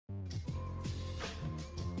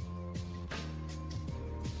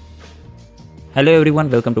Hello everyone,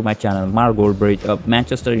 welcome to my channel. Goldbridge, a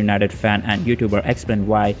Manchester United fan and YouTuber, explained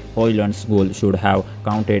why Hojlund's goal should have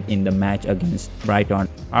counted in the match against Brighton.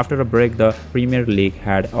 After a break, the Premier League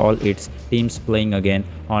had all its teams playing again.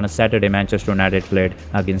 On a Saturday, Manchester United played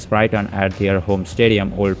against Brighton at their home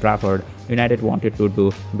stadium, Old Trafford. United wanted to do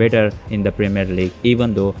better in the Premier League,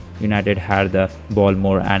 even though United had the ball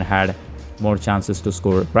more and had more chances to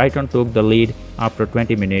score. Brighton took the lead after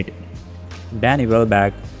 20 minutes. Danny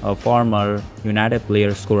Welbeck, a former United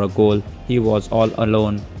player, scored a goal. He was all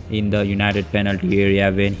alone in the United penalty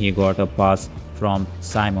area when he got a pass from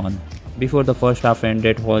Simon. Before the first half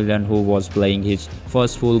ended, Hojlund, who was playing his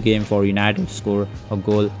first full game for United, scored a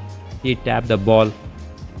goal. He tapped the ball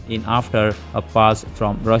in after a pass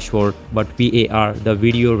from Rashford, but VAR, the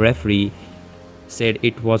video referee, said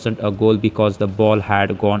it wasn't a goal because the ball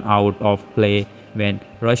had gone out of play when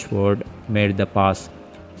Rashford made the pass.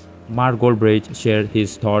 Goldbridge shared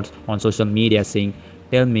his thoughts on social media saying,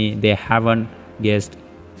 "Tell me they haven't guessed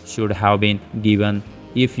should have been given.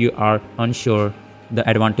 If you are unsure, the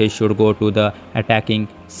advantage should go to the attacking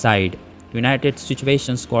side." United's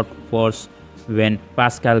situations got worse when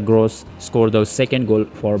Pascal Gross scored the second goal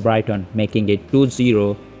for Brighton, making it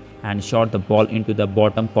 2-0 and shot the ball into the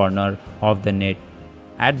bottom corner of the net.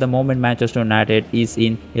 At the moment, Manchester United is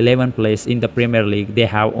in 11th place in the Premier League. They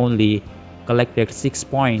have only collected 6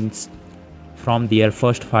 points from their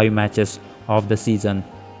first 5 matches of the season.